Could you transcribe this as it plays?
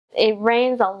It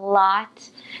rains a lot,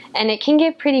 and it can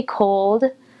get pretty cold.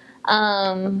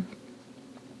 I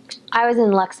was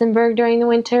in Luxembourg during the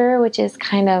winter, which is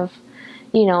kind of,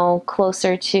 you know,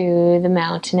 closer to the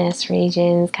mountainous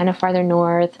regions, kind of farther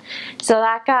north. So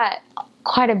that got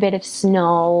quite a bit of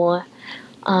snow.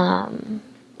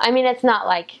 I mean, it's not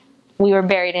like we were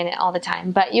buried in it all the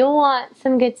time, but you'll want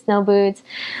some good snow boots.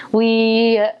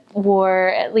 We wore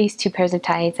at least 2 pairs of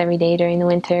tights every day during the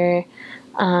winter.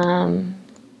 And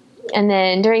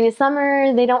then during the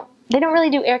summer, they don't really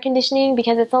do air conditioning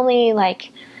because it's only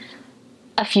like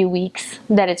a few weeks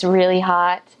that it's really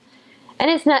hot. And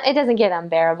it doesn't get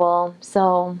unbearable.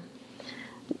 So,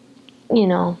 you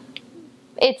know,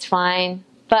 it's fine.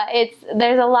 But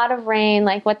there's a lot of rain,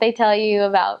 like what they tell you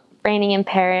about raining in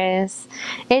Paris.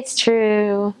 It's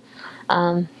true.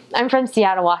 I'm from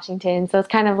Seattle, Washington, so it's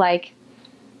kind of like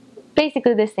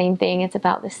basically the same thing. It's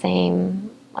about the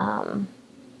same kind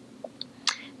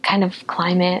of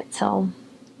climate. So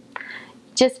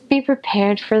just be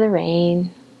prepared for the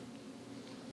rain.